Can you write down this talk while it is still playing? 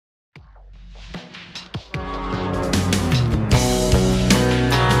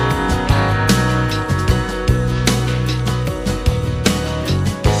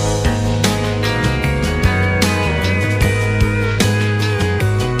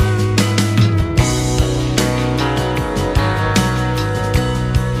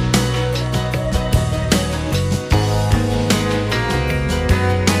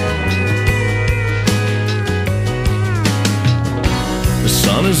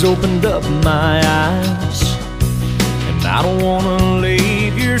has opened up my eyes, and I don't wanna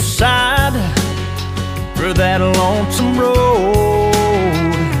leave your side for that lonesome road.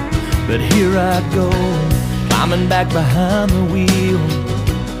 But here I go, climbing back behind the wheel,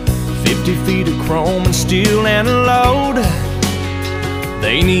 50 feet of chrome and steel and a load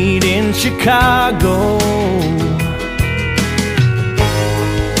they need in Chicago.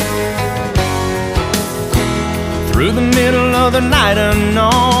 Through the middle of the night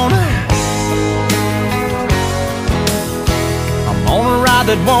unknown, I'm on a ride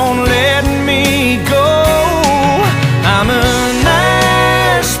that won't let me go. I'm an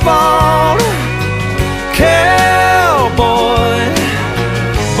asphalt cowboy,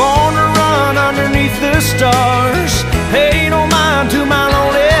 born to run underneath the stars. Pay no mind to my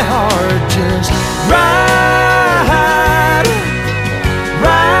lonely heart, just ride,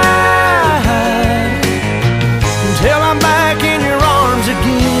 ride, until I'm back in your arms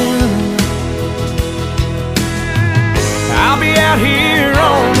again. I'll be out here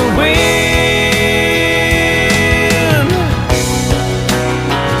on the wind.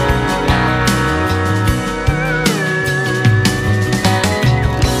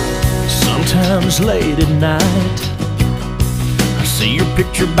 Sometimes late at night, I see your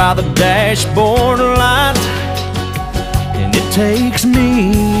picture by the dashboard light, and it takes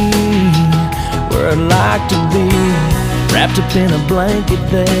me where I'd like to be, wrapped up in a blanket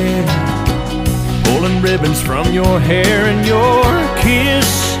there, pulling ribbons from your hair and your kiss.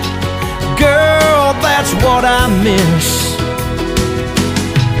 Girl, that's what I miss.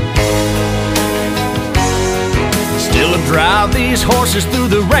 Still I drive these horses through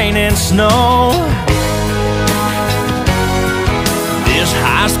the rain and snow. This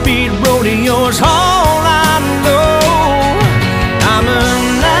high-speed rodeo's all